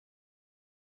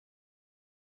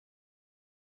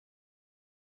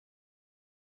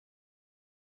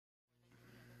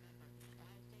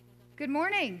Good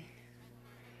morning.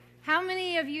 How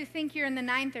many of you think you're in the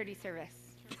 9:30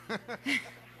 service?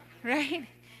 Right?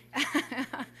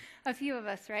 A few of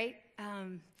us, right?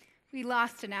 We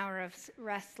lost an hour of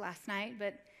rest last night,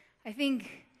 but I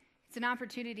think it's an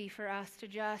opportunity for us to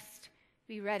just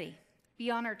be ready, be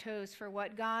on our toes for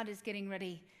what God is getting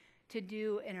ready to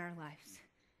do in our lives.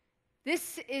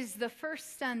 This is the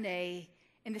first Sunday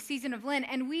in the season of Lent,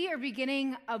 and we are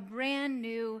beginning a brand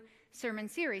new sermon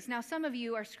series. Now, some of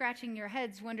you are scratching your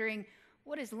heads wondering,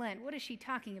 what is Lent? What is she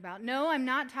talking about? No, I'm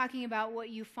not talking about what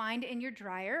you find in your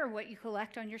dryer or what you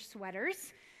collect on your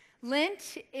sweaters.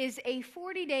 Lent is a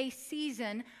 40-day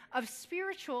season of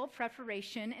spiritual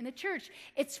preparation in the church.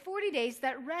 It's 40 days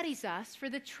that readies us for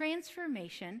the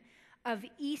transformation of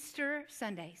Easter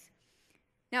Sundays.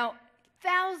 Now,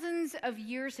 thousands of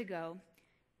years ago,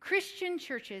 Christian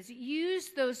churches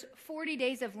used those 40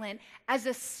 days of Lent as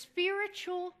a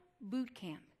spiritual boot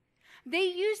camp. They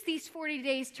used these 40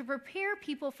 days to prepare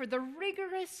people for the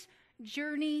rigorous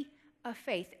journey of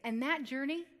faith. And that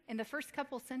journey, in the first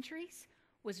couple centuries,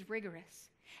 was rigorous.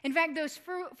 In fact, those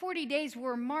 40 days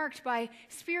were marked by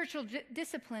spiritual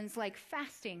disciplines like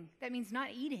fasting, that means not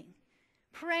eating,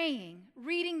 praying,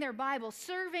 reading their Bible,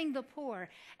 serving the poor,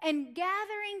 and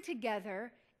gathering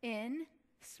together in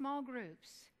small groups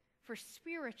for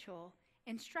spiritual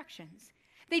instructions.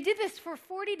 They did this for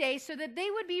 40 days so that they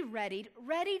would be ready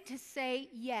to say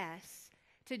yes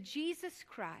to Jesus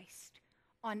Christ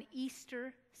on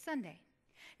Easter Sunday.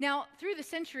 Now, through the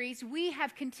centuries, we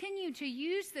have continued to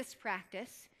use this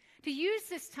practice, to use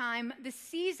this time, the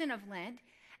season of Lent,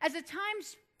 as a time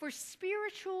for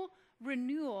spiritual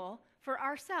renewal for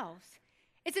ourselves.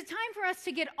 It's a time for us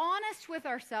to get honest with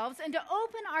ourselves and to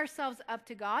open ourselves up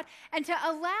to God and to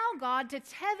allow God to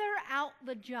tether out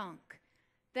the junk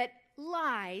that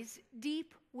lies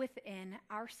deep within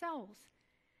ourselves.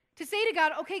 To say to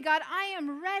God, okay, God, I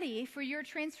am ready for your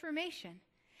transformation.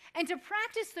 And to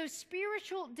practice those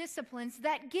spiritual disciplines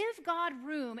that give God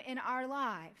room in our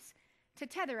lives to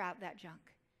tether out that junk,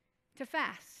 to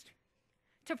fast,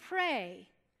 to pray,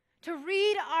 to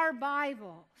read our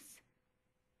Bibles,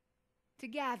 to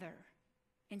gather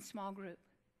in small group.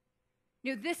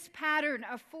 You know, this pattern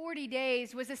of 40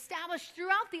 days was established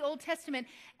throughout the Old Testament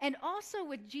and also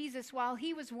with Jesus while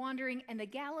he was wandering in the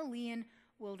Galilean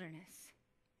wilderness.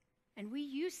 And we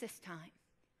use this time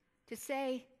to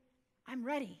say, I'm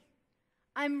ready.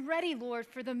 I'm ready, Lord,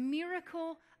 for the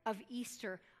miracle of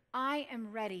Easter. I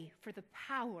am ready for the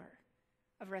power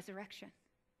of resurrection.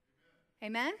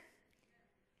 Amen?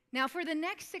 Now, for the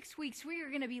next 6 weeks, we are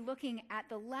going to be looking at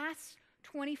the last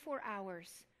 24 hours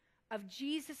of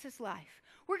Jesus' life.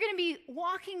 We're going to be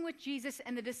walking with Jesus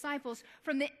and the disciples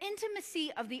from the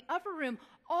intimacy of the upper room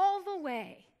all the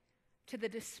way to the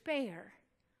despair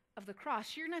of the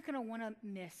cross. You're not going to want to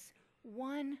miss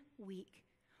 1 week.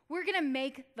 We're going to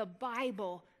make the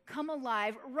Bible come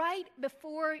alive right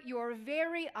before your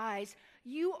very eyes.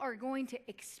 You are going to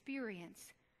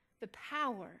experience the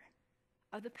power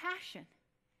of the Passion.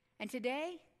 And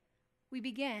today, we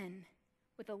begin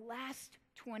with the last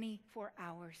 24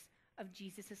 hours of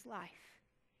Jesus' life.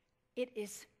 It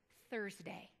is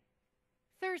Thursday.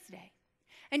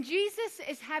 And Jesus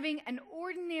is having an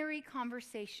ordinary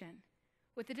conversation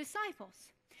with the disciples.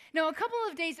 Now, a couple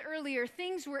of days earlier,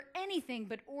 things were anything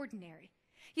but ordinary.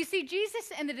 You see,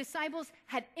 Jesus and the disciples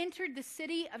had entered the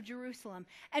city of Jerusalem.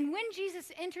 And when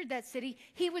Jesus entered that city,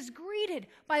 he was greeted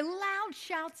by loud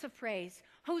shouts of praise.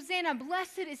 Hosanna,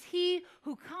 blessed is he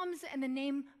who comes in the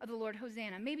name of the Lord.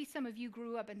 Hosanna. Maybe some of you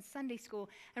grew up in Sunday school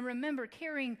and remember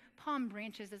carrying palm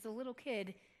branches as a little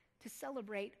kid to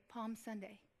celebrate Palm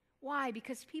Sunday. Why?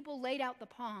 Because people laid out the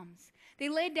palms. They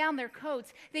laid down their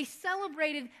coats. They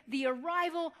celebrated the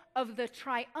arrival of the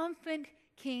triumphant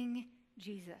King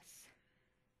Jesus.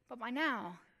 But by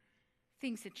now,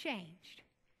 things had changed.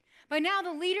 By now,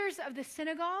 the leaders of the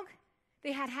synagogue,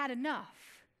 they had had enough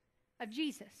of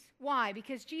Jesus. Why?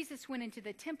 Because Jesus went into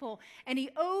the temple and he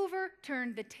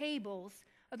overturned the tables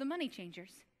of the money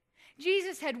changers.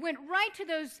 Jesus had went right to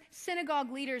those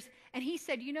synagogue leaders and he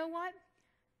said, you know what?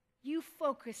 You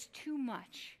focus too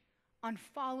much on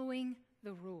following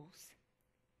the rules.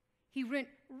 He went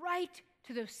right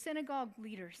to those synagogue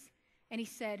leaders and he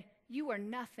said, you are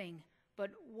nothing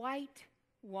but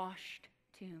whitewashed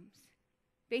tombs.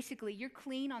 Basically, you're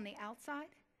clean on the outside,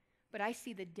 but I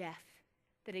see the death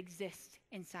that exists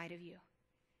inside of you.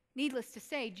 Needless to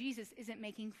say, Jesus isn't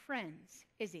making friends,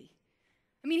 is he?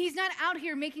 I mean, he's not out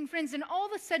here making friends, and all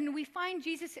of a sudden we find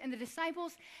Jesus and the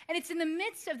disciples, and it's in the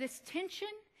midst of this tension,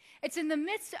 it's in the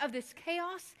midst of this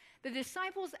chaos, the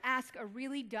disciples ask a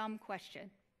really dumb question.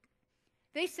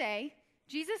 They say,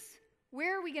 Jesus,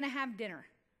 where are we going to have dinner?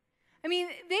 I mean,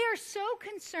 they are so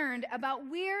concerned about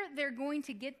where they're going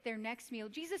to get their next meal.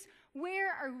 Jesus,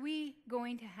 where are we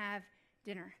going to have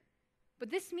dinner? But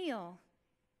this meal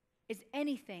is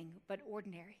anything but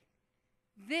ordinary.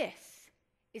 This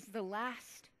is the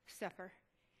Last Supper.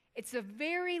 It's the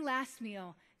very last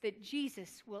meal that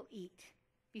Jesus will eat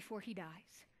before he dies.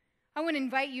 I want to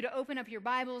invite you to open up your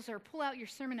Bibles or pull out your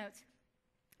sermon notes.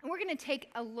 And we're going to take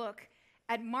a look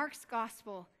at Mark's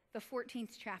Gospel, the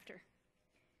 14th chapter.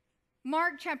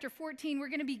 Mark chapter 14, we're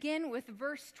going to begin with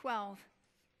verse 12.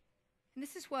 And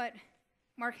this is what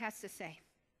Mark has to say.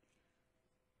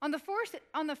 On the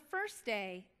first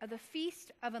day of the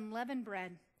Feast of Unleavened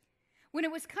Bread, when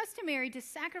it was customary to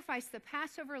sacrifice the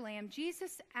Passover lamb,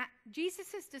 Jesus'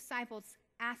 disciples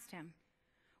asked him,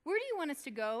 "Where do you want us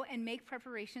to go and make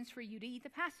preparations for you to eat the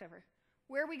Passover?"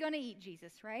 Where are we going to eat,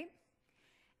 Jesus, right?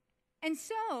 And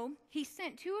so he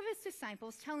sent two of his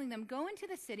disciples, telling them, "Go into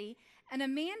the city, and a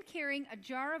man carrying a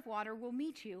jar of water will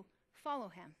meet you. Follow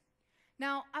him."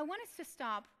 Now, I want us to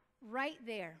stop right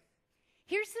there.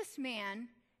 Here's this man.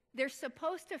 They're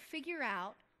supposed to figure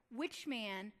out which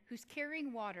man who's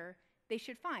carrying water they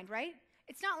should find, right?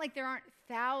 It's not like there aren't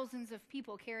thousands of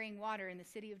people carrying water in the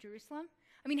city of Jerusalem.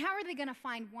 I mean, how are they going to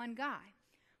find one guy?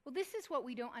 Well, this is what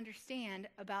we don't understand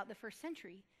about the first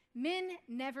century. Men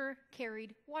never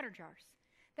carried water jars.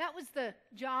 That was the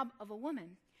job of a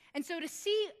woman. And so to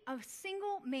see a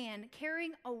single man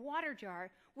carrying a water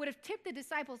jar would have tipped the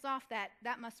disciples off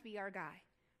that must be our guy,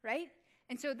 right?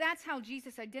 And so that's how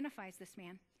Jesus identifies this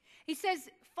man. He says,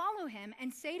 "Follow him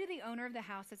and say to the owner of the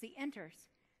house as he enters,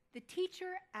 'The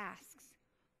teacher asks,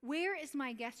 where is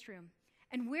my guest room?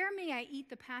 And where may I eat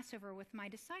the Passover with my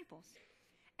disciples?'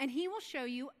 And he will show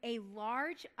you a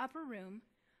large upper room,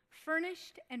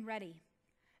 furnished and ready.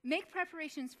 Make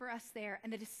preparations for us there."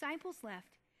 And the disciples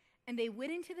left, and they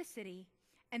went into the city,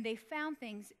 and they found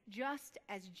things just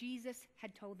as Jesus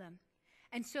had told them.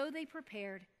 And so they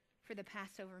prepared for the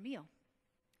Passover meal.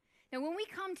 Now, when we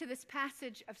come to this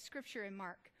passage of Scripture in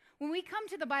Mark, when we come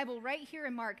to the Bible right here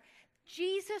in Mark,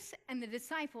 Jesus and the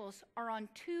disciples are on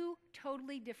two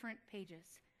totally different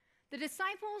pages. The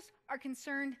disciples are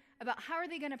concerned about how are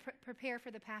they going to prepare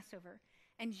for the Passover,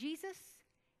 and Jesus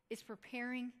is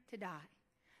preparing to die.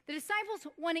 The disciples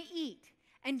want to eat,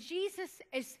 and Jesus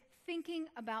is thinking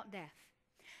about death.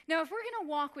 Now, if we're going to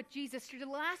walk with Jesus through the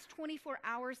last 24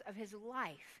 hours of his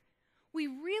life, we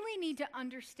really need to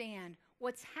understand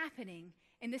what's happening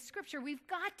in this scripture. We've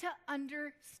got to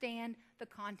understand the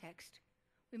context.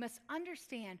 We must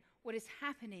understand what is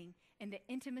happening in the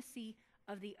intimacy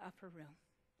of the upper room.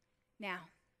 Now,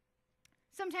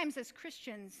 sometimes as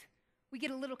Christians, we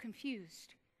get a little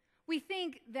confused. We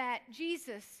think that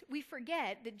we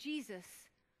forget that Jesus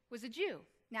was a Jew.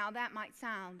 Now, that might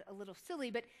sound a little silly,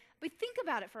 but think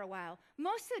about it for a while.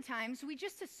 Most of the times, we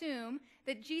just assume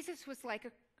that Jesus was like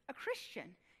a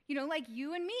Christian. You know, like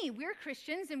you and me, we're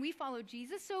Christians and we follow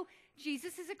Jesus, so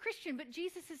Jesus is a Christian, but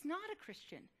Jesus is not a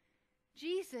Christian.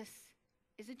 Jesus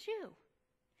is a Jew.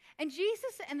 And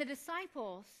Jesus and the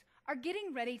disciples are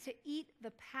getting ready to eat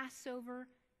the Passover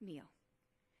meal.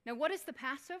 Now, what is the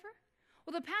Passover?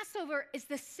 Well, the Passover is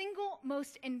the single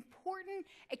most important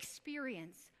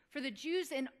experience for the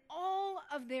Jews in all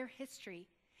of their history.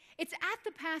 It's at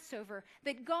the Passover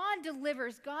that God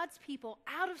delivers God's people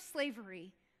out of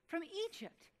slavery from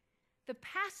Egypt. The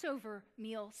Passover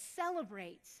meal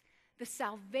celebrates the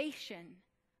salvation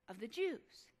of the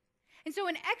Jews. And so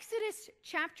in Exodus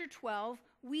chapter 12,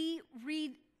 we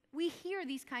hear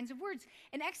these kinds of words.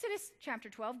 In Exodus chapter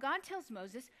 12, God tells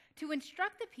Moses to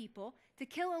instruct the people to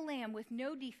kill a lamb with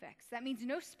no defects. That means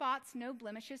no spots, no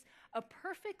blemishes, a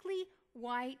perfectly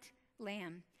white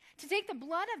lamb. To take the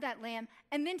blood of that lamb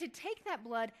and then to take that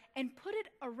blood and put it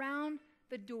around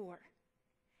the door.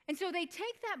 And so they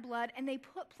take that blood and they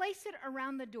place it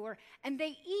around the door, and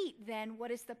they eat then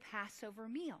what is the Passover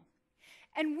meal.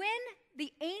 And when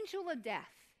the angel of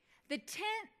death, the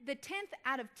 10th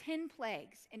out of 10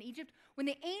 plagues in Egypt, when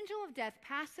the angel of death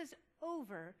passes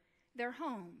over their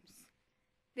homes,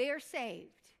 they are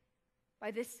saved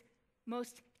by this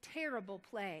most terrible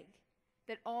plague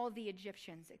that all the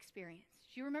Egyptians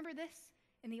experienced. Do you remember this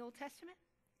in the Old Testament?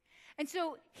 And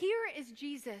so here is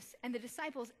Jesus and the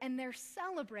disciples, and they're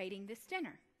celebrating this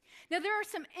dinner. Now, there are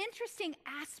some interesting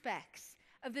aspects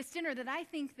of this dinner that I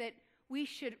think that we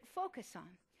should focus on.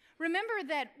 Remember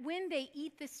that when they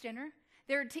eat this dinner,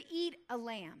 they're to eat a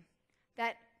lamb,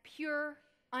 that pure,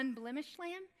 unblemished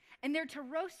lamb, and they're to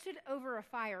roast it over a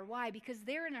fire. Why? Because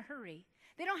they're in a hurry.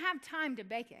 They don't have time to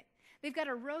bake it. They've got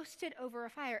to roast it over a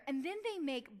fire. And then they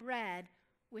make bread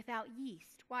without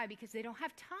yeast. Why? Because they don't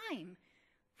have time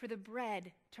for the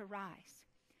bread to rise.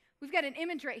 We've got an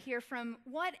image right here from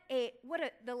what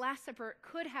the Last Supper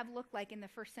could have looked like in the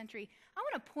first century. I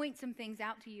want to point some things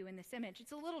out to you in this image.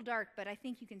 It's a little dark, but I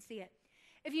think you can see it.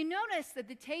 If you notice that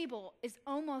the table is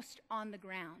almost on the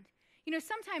ground. You know,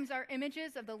 sometimes our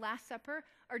images of the Last Supper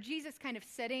are Jesus kind of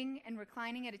sitting and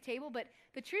reclining at a table, but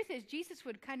the truth is Jesus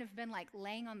would kind of been like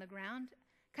laying on the ground,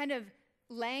 kind of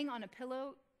laying on a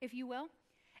pillow, if you will.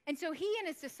 And so he and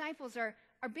his disciples are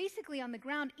basically on the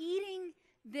ground eating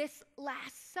this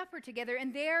Last Supper together.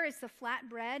 And there is the flat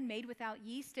bread made without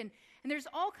yeast. And there's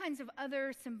all kinds of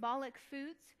other symbolic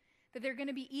foods that they're going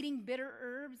to be eating, bitter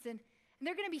herbs, and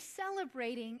they're going to be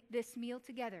celebrating this meal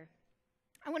together.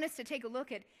 I want us to take a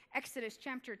look at Exodus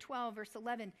chapter 12, verse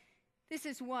 11. This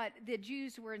is what the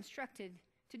Jews were instructed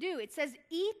to do. It says,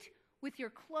 "Eat with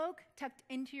your cloak tucked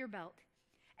into your belt,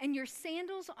 and your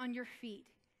sandals on your feet,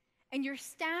 and your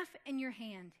staff in your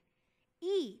hand.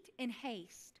 Eat in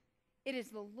haste. It is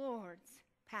the Lord's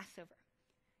Passover."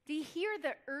 Do you hear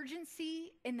the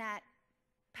urgency in that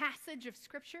passage of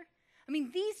Scripture? I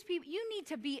mean, these people, you need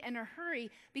to be in a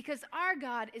hurry because our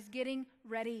God is getting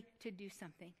ready to do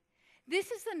something.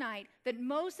 This is the night that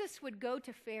Moses would go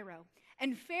to Pharaoh,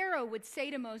 and Pharaoh would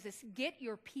say to Moses, "Get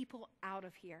your people out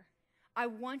of here. I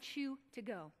want you to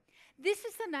go." This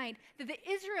is the night that the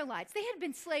Israelites, they had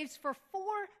been slaves for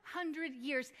 400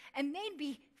 years, and they'd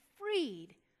be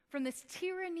freed from this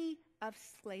tyranny of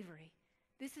slavery.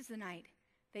 This is the night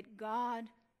that God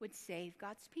would save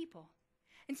God's people.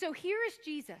 And so here is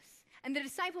Jesus and the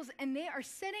disciples, and they are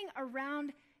sitting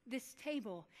around this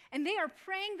table, and they are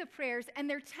praying the prayers, and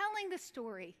they're telling the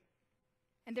story,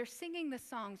 and they're singing the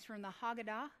songs from the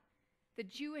Haggadah, the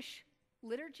Jewish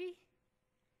liturgy,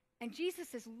 and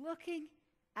Jesus is looking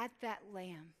at that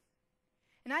lamb.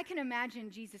 And I can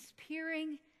imagine Jesus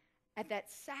peering at that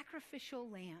sacrificial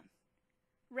lamb,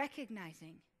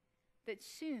 recognizing that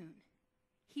soon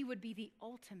he would be the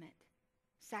ultimate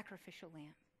sacrificial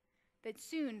lamb, that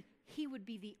soon he would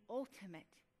be the ultimate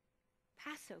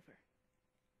Passover.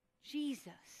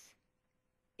 Jesus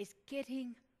is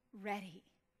getting ready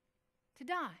to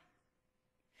die.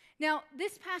 Now,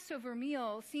 this Passover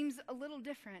meal seems a little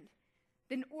different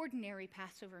than ordinary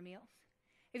Passover meals.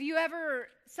 If you ever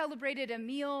celebrated a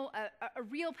meal, a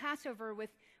real Passover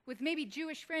with maybe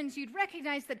Jewish friends, you'd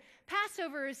recognize that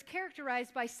Passover is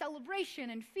characterized by celebration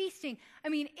and feasting. I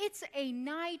mean, it's a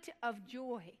night of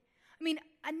joy. I mean,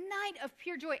 a night of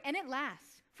pure joy, and it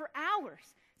lasts for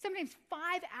hours, sometimes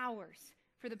 5 hours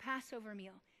for the Passover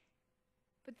meal.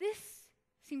 But this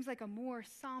seems like a more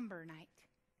somber night.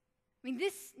 I mean,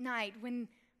 this night, when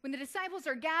the disciples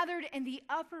are gathered in the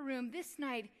upper room, this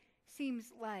night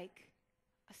seems like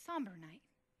a somber night.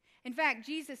 In fact,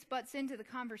 Jesus butts into the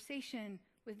conversation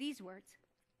with these words.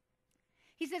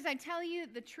 He says, "I tell you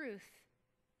the truth,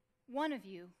 one of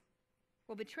you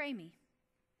will betray me,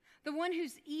 the one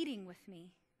who's eating with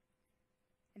me."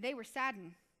 And they were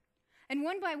saddened. And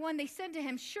one by one they said to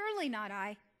him, "Surely not I."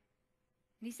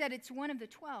 And he said, "It's one of the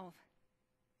 12,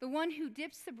 the one who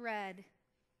dips the bread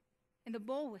in the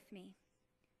bowl with me.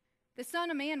 The Son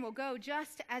of Man will go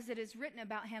just as it is written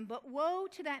about him, but woe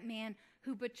to that man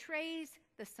who betrays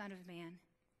the Son of Man.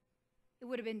 It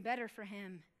would have been better for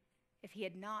him if he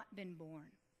had not been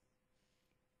born."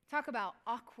 Talk about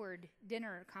awkward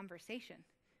dinner conversation,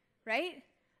 right?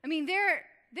 I mean, they're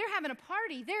having a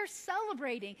party. They're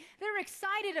celebrating. They're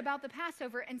excited about the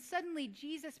Passover, and suddenly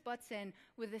Jesus butts in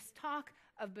with this talk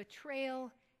of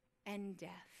betrayal and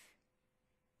death.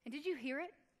 And did you hear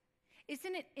it?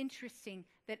 Isn't it interesting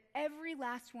that every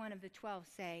last one of the 12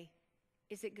 say,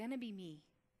 "Is it going to be me?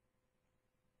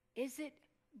 Is it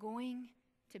going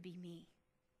to be me?"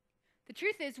 The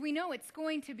truth is, we know it's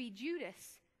going to be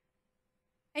Judas.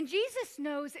 And Jesus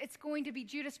knows it's going to be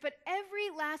Judas, but every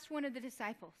last one of the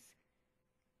disciples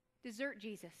desert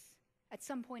Jesus at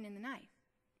some point in the night.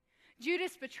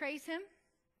 Judas betrays him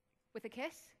with a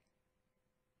kiss.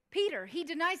 Peter, he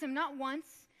denies him not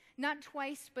once, not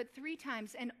twice, but 3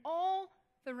 times. And all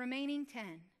the remaining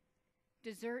 10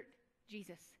 desert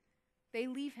Jesus. They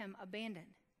leave him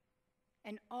abandoned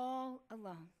and all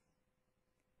alone.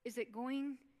 Is it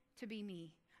going to be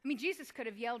me? I mean, Jesus could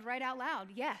have yelled right out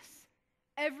loud, "Yes,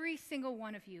 every single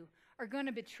one of you are going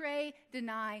to betray,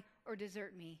 deny, or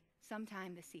desert me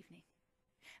sometime this evening."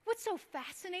 What's so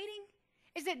fascinating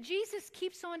is that Jesus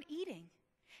keeps on eating.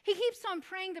 He keeps on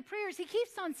praying the prayers. He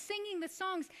keeps on singing the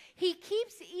songs. He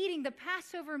keeps eating the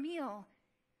Passover meal,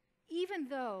 even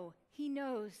though he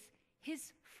knows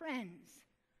his friends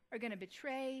are going to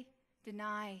betray,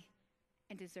 deny,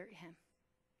 and desert him.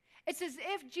 It's as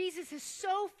if Jesus is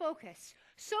so focused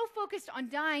on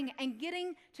dying and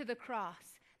getting to the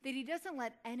cross, that he doesn't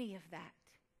let any of that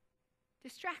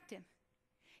distract him.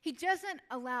 He doesn't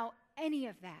allow any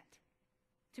of that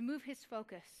to move his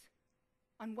focus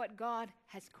on what God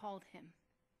has called him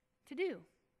to do.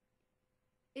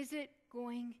 Is it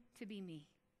going to be me?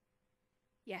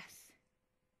 Yes.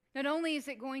 Not only is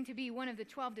it going to be one of the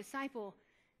 12 disciples,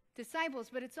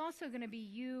 but it's also going to be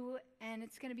you and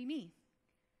it's going to be me.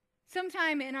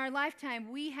 Sometime in our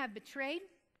lifetime, we have betrayed,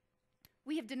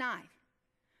 we have denied,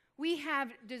 we have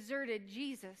deserted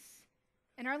Jesus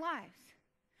in our lives.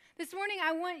 This morning,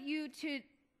 I want you to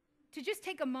just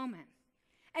take a moment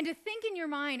and to think in your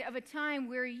mind of a time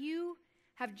where you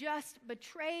have just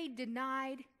betrayed,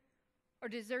 denied, or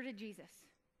deserted Jesus.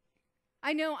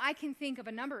 I know I can think of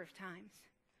a number of times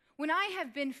when I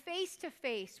have been face to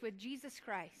face with Jesus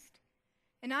Christ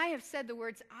and I have said the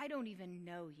words, "I don't even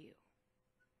know you,"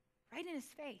 right in his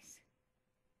face.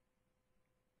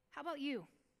 How about you?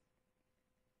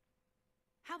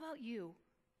 How about you?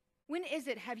 When is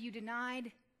it have you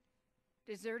denied,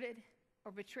 deserted,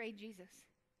 or betrayed Jesus?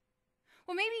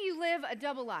 Well, maybe you live a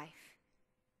double life.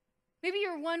 Maybe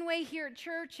you're one way here at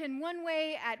church and one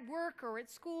way at work or at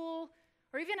school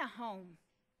or even at home.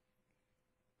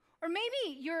 Or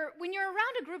maybe when you're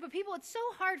around a group of people, it's so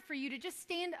hard for you to just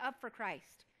stand up for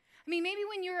Christ. I mean, maybe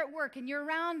when you're at work and you're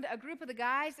around a group of the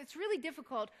guys, it's really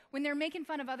difficult when they're making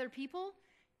fun of other people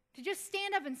to just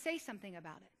stand up and say something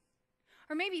about it.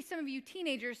 Or maybe some of you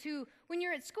teenagers who, when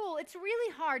you're at school, it's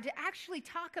really hard to actually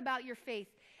talk about your faith.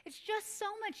 It's just so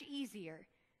much easier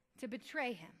to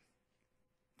betray him,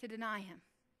 to deny him,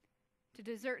 to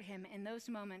desert him in those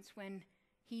moments when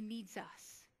he needs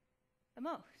us the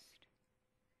most.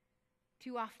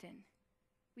 Too often,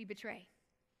 we betray,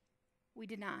 we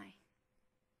deny,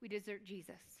 we desert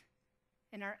Jesus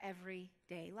in our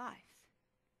everyday lives.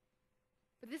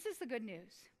 But this is the good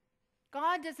news.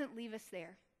 God doesn't leave us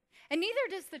there. And neither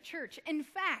does the church. In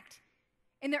fact,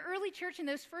 in the early church, in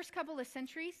those first couple of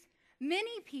centuries,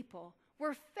 many people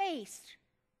were faced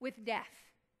with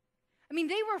death. I mean,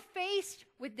 they were faced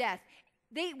with death.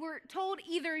 They were told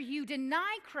either you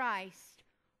deny Christ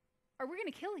or we're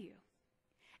going to kill you.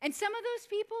 And some of those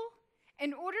people,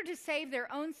 in order to save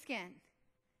their own skin,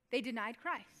 they denied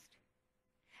Christ.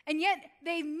 And yet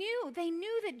they knew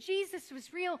that Jesus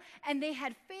was real, and they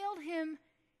had failed him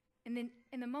in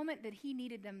the moment that he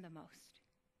needed them the most.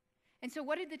 And so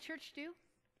what did the church do?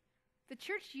 The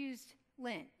church used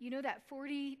Lent, you know, that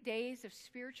 40 days of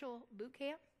spiritual boot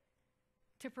camp,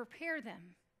 to prepare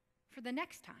them for the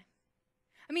next time.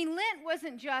 I mean, Lent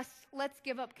wasn't just, let's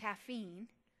give up caffeine.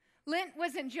 Lent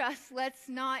wasn't just, let's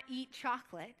not eat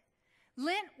chocolate.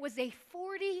 Lent was a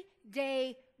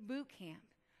 40-day boot camp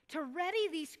to ready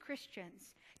these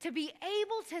Christians to be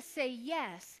able to say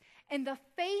yes in the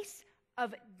face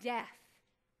of death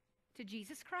to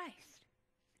Jesus Christ.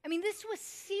 I mean, this was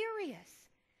serious.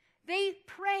 They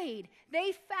prayed,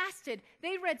 they fasted,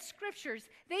 they read scriptures,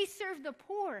 they served the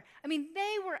poor. I mean,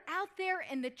 they were out there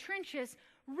in the trenches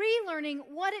relearning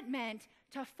what it meant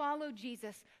to follow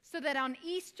Jesus so that on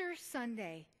Easter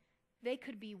Sunday, they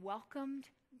could be welcomed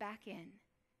back in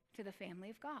to the family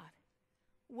of God.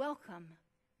 Welcome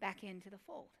back into the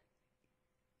fold.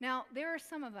 Now, there are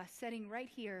some of us sitting right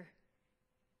here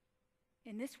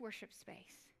in this worship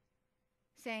space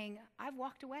saying, I've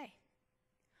walked away.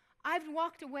 I've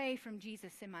walked away from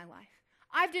Jesus in my life.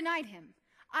 I've denied him.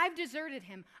 I've deserted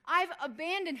him. I've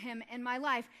abandoned him in my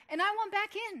life, and I want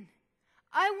back in.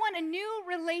 I want a new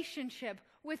relationship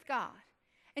with God.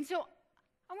 And so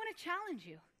I want to challenge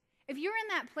you. If you're in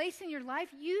that place in your life,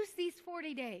 use these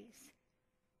 40 days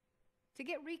to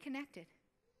get reconnected.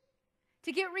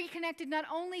 To get reconnected not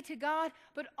only to God,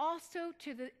 but also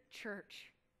to the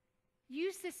church.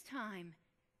 Use this time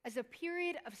as a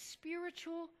period of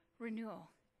spiritual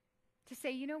renewal to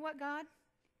say, you know what, God?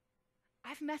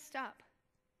 I've messed up,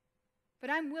 but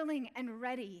I'm willing and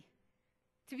ready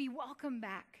to be welcomed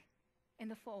back in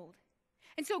the fold.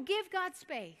 And so give God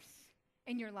space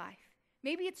in your life.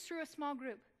 Maybe it's through a small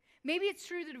group. Maybe it's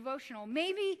through the devotional.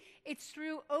 Maybe it's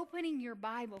through opening your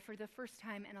Bible for the first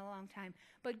time in a long time.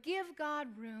 But give God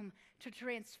room to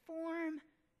transform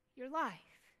your life.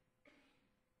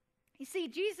 You see,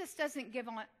 Jesus doesn't give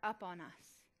up on us.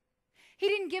 He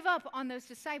didn't give up on those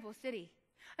disciples, did he?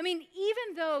 I mean,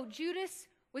 even though Judas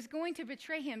was going to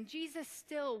betray him, Jesus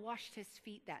still washed his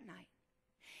feet that night.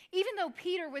 Even though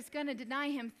Peter was going to deny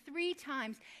him 3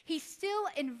 times, he still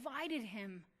invited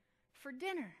him for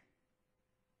dinner.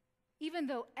 Even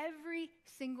though every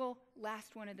single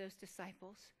last one of those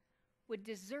disciples would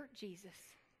desert Jesus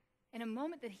in a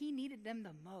moment that he needed them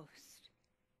the most,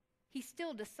 he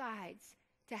still decides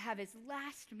to have his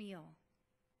last meal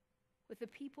with the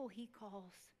people he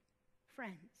calls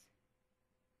friends.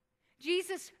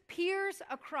 Jesus peers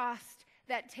across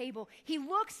that table. He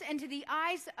looks into the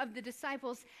eyes of the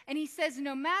disciples and he says,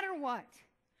 no matter what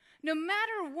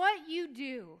you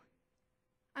do,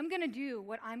 I'm going to do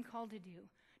what I'm called to do.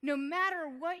 No matter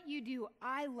what you do,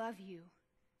 I love you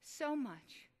so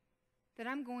much that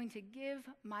I'm going to give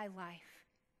my life,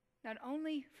 not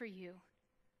only for you,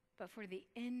 but for the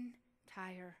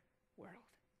entire world.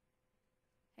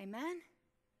 Amen?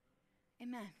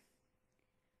 Amen.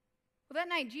 Well, that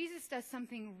night, Jesus does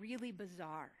something really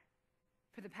bizarre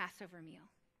for the Passover meal.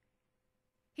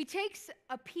 He takes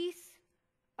a piece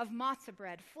of matzah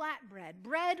bread, flat bread,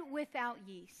 bread without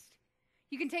yeast.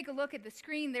 You can take a look at the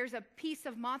screen. There's a piece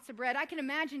of matzah bread. I can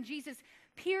imagine Jesus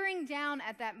peering down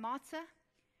at that matzah.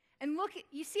 And look,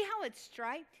 you see how it's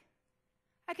striped?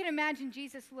 I can imagine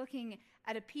Jesus looking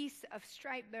at a piece of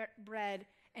striped bread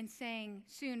and saying,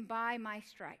 soon by my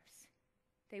stripes,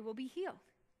 they will be healed.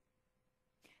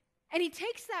 And he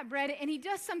takes that bread and he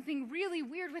does something really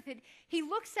weird with it. He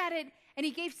looks at it and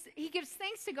he gives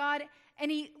thanks to God, and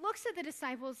he looks at the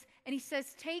disciples and he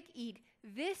says, take, eat.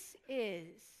 This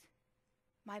is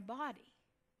my body.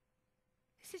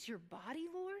 This is your body,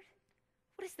 Lord?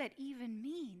 What does that even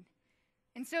mean?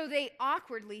 And so they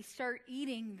awkwardly start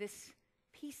eating this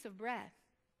piece of bread.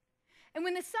 And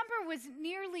when the supper was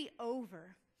nearly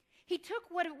over, he took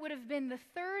what it would have been the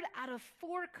third out of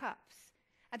 4 cups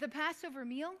at the Passover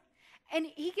meal, and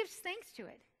he gives thanks to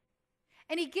it.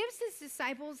 And he gives his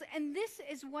disciples, and this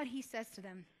is what he says to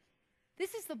them.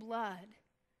 This is the blood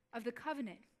of the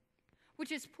covenant,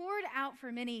 which is poured out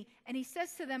for many. And he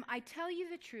says to them, I tell you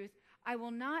the truth, I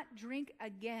will not drink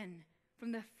again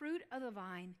from the fruit of the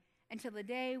vine until the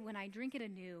day when I drink it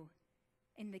anew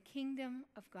in the kingdom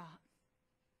of God.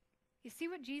 You see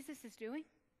what Jesus is doing?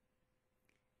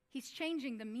 He's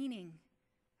changing the meaning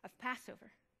of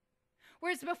Passover.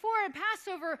 Whereas before,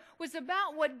 Passover was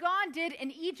about what God did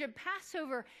in Egypt,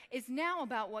 Passover is now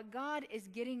about what God is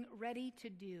getting ready to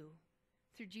do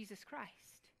through Jesus Christ.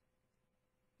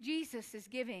 Jesus is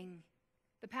giving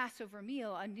the Passover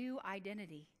meal a new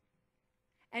identity.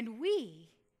 And we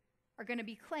are going to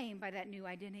be claimed by that new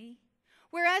identity.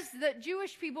 Whereas the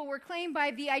Jewish people were claimed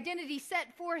by the identity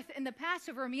set forth in the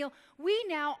Passover meal, we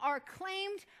now are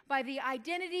claimed by the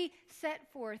identity set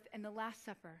forth in the Last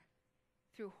Supper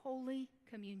through Holy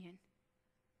Communion.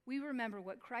 We remember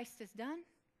what Christ has done.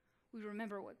 We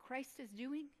remember what Christ is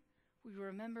doing. We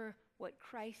remember what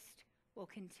Christ will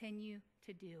continue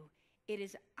to do. It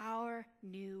is our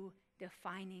new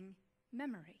defining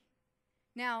memory.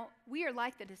 Now, we are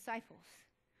like the disciples.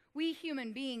 We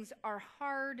human beings are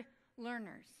hard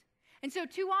learners. And so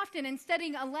too often, instead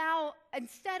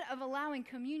of allowing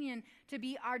communion to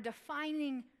be our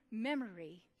defining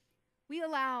memory, we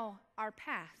allow our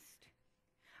past,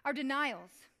 our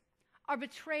denials, our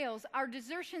betrayals, our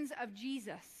desertions of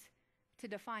Jesus to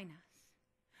define us.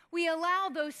 We allow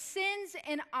those sins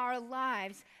in our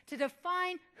lives to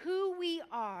define who we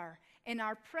are in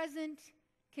our present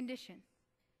condition.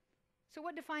 So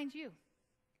what defines you?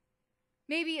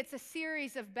 Maybe it's a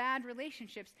series of bad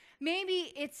relationships.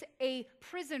 Maybe it's a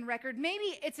prison record.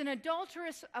 Maybe it's an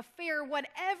adulterous affair.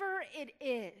 Whatever it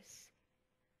is,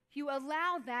 you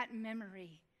allow that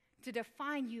memory to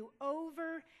define you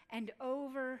over and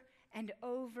over and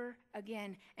over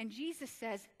again. And Jesus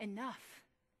says, enough.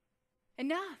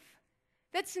 Enough.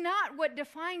 That's not what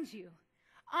defines you.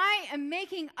 I am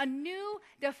making a new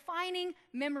defining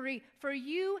memory for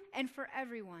you and for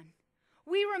everyone.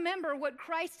 We remember what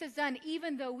Christ has done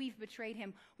even though we've betrayed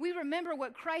him. We remember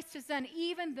what Christ has done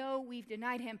even though we've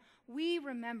denied him. We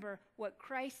remember what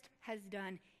Christ has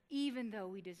done even though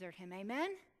we desert him. Amen?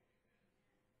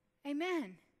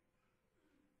 Amen.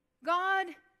 God,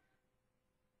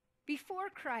 before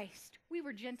Christ, we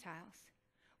were Gentiles.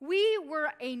 We were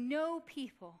a no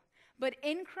people. But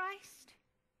in Christ,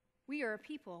 we are a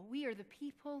people. We are the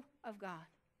people of God.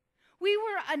 We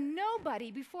were a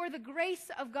nobody before the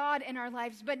grace of God in our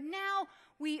lives, but now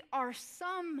we are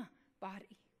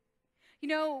somebody. You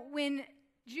know, when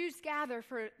Jews gather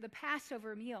for the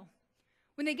Passover meal,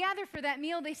 when they gather for that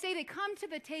meal, they say they come to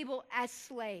the table as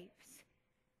slaves.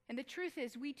 And the truth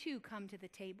is, we too come to the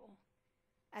table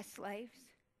as slaves.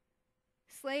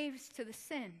 Slaves to the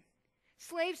sin.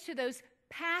 Slaves to those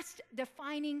past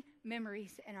defining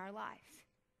memories in our lives.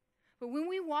 But when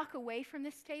we walk away from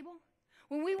this table,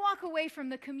 when we walk away from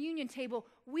the communion table,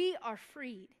 we are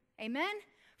freed. Amen?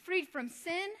 Freed from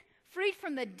sin, freed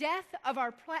from the death of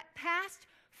our past,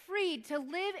 freed to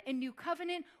live in new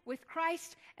covenant with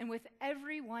Christ and with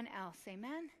everyone else.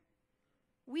 Amen?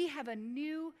 We have a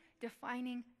new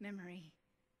defining memory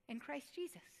in Christ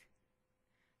Jesus.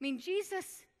 mean,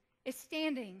 Jesus is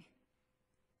standing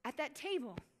at that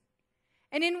table.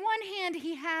 And in one hand,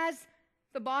 he has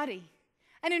the body.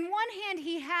 And in one hand,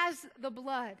 he has the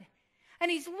blood. And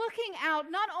he's looking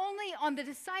out not only on the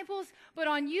disciples, but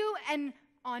on you and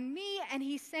on me. And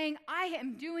he's saying, I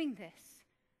am doing this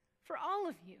for all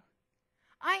of you.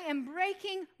 I am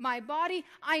breaking my body.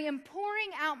 I am pouring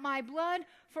out my blood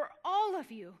for all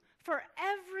of you, for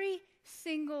every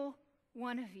single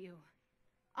one of you.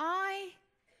 I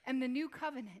am the new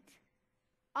covenant.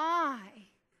 I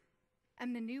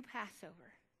am the new Passover.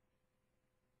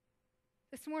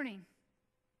 This morning,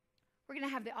 we're going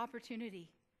to have the opportunity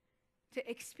to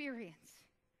experience,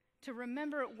 to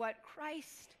remember what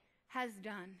Christ has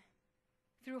done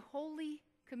through Holy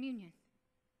Communion.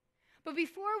 But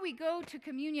before we go to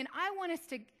communion, I want us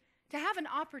to have an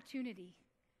opportunity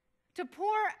to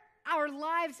pour our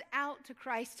lives out to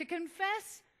Christ, to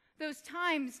confess those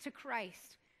times to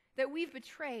Christ that we've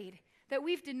betrayed, that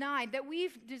we've denied, that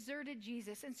we've deserted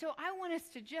Jesus. And so I want us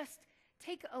to just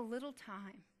take a little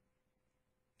time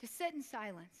to sit in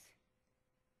silence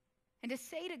and to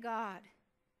say to God,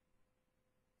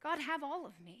 God, have all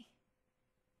of me.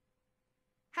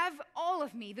 Have all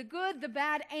of me, the good, the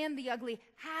bad, and the ugly.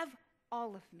 Have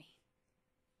all of me.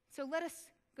 So let us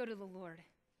go to the Lord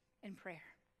in prayer.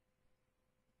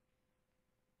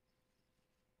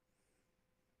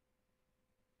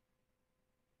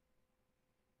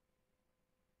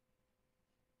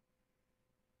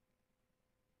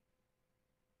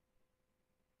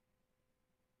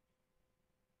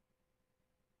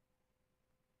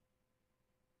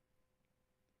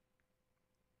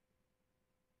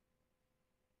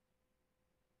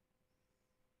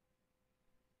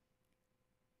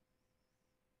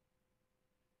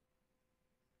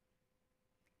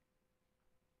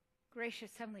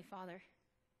 Gracious Heavenly Father,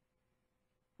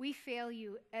 we fail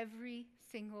you every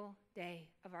single day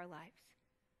of our lives.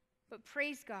 But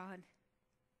praise God,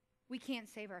 we can't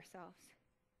save ourselves.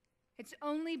 It's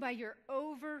only by your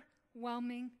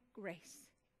overwhelming grace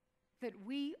that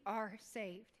we are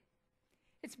saved.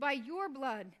 It's by your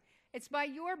blood, it's by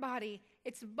your body,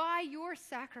 it's by your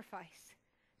sacrifice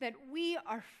that we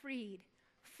are freed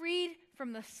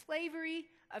from the slavery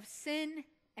of sin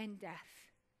and death.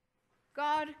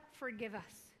 God, forgive us.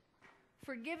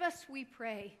 Forgive us, we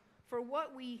pray, for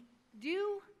what we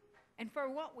do and for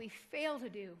what we fail to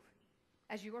do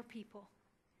as your people.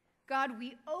 God,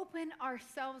 we open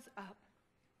ourselves up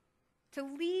to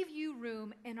leave you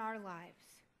room in our lives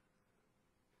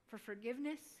for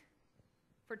forgiveness,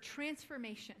 for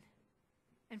transformation,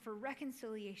 and for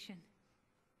reconciliation.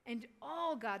 And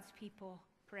all God's people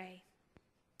pray.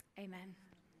 Amen.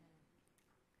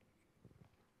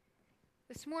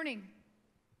 This morning,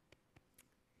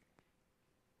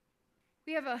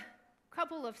 we have a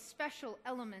couple of special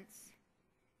elements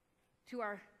to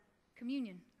our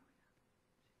communion.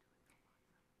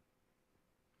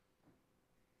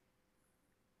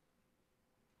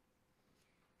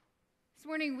 This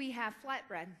morning we have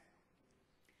flatbread.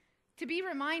 To be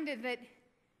reminded that,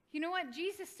 you know what,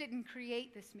 Jesus didn't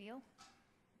create this meal.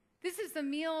 This is the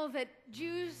meal that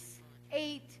Jews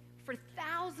ate for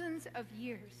thousands of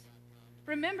years,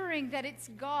 remembering that it's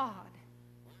God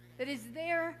that is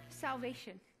their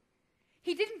salvation.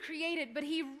 He didn't create it, but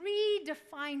he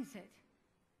redefines it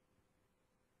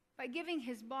by giving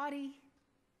his body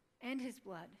and his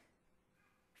blood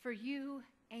for you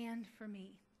and for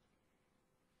me.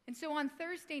 And so on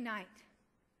Thursday night,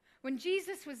 when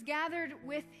Jesus was gathered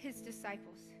with his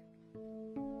disciples,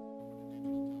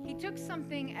 he took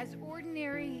something as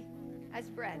ordinary as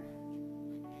bread,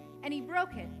 and he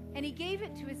broke it, and he gave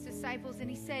it to his disciples, and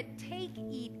he said, "Take,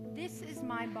 eat, this is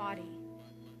my body,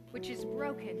 which is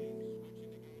broken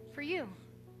for you."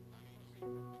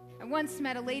 I once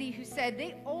met a lady who said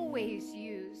they always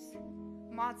use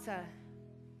matzah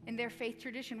in their faith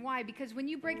tradition. Why? Because when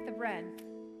you break the bread,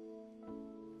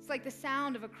 it's like the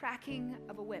sound of a cracking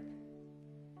of a whip.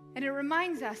 And it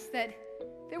reminds us that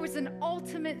there was an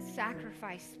ultimate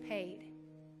sacrifice paid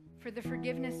for the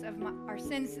forgiveness of our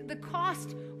sins. The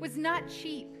cost was not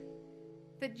cheap,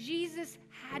 that Jesus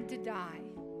had to die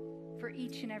for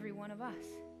each and every one of us.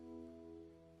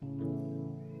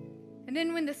 And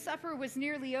then when the supper was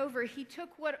nearly over, he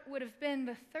took what would have been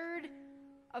the third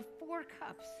of 4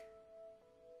 cups.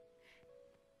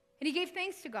 And he gave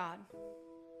thanks to God.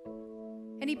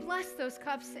 And he blessed those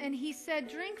cups, and he said,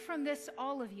 "Drink from this,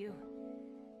 all of you.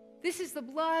 This is the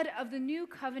blood of the new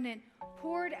covenant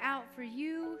poured out for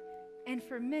you and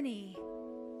for many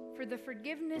for the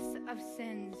forgiveness of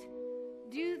sins.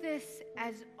 Do this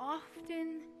as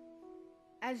often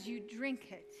as you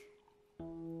drink it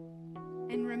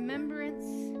in remembrance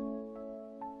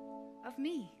of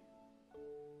me.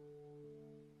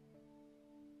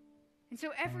 And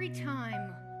so every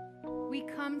time we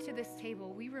come to this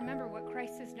table, we remember what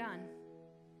Christ has done,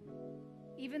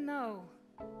 even though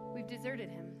we've deserted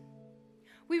him.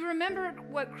 We remember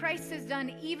what Christ has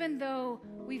done, even though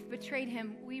we've betrayed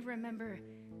him. We remember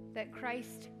that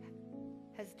Christ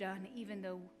has done, even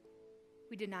though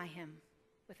we deny him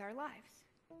with our lives.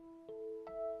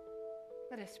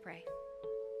 Let us pray.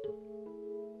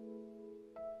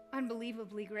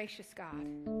 Unbelievably gracious God,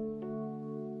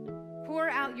 pour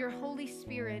out your Holy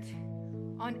Spirit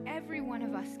on every one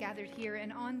of us gathered here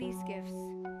and on these gifts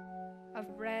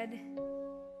of bread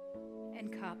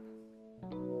and cup.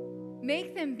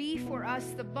 Make them be for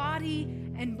us the body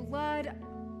and blood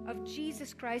of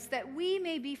Jesus Christ, that we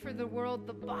may be for the world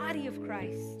the body of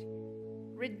Christ,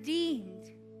 redeemed,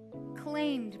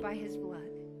 claimed by his blood.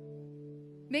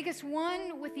 Make us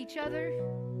one with each other,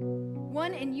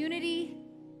 one in unity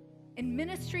and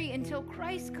ministry until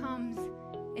Christ comes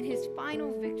in his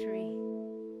final victory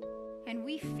and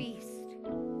we feast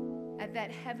at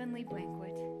that heavenly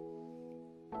banquet.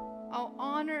 All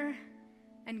honor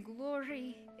and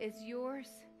glory is yours,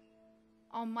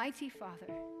 Almighty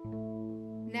Father,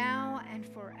 now and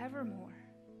forevermore.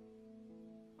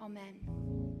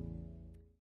 Amen.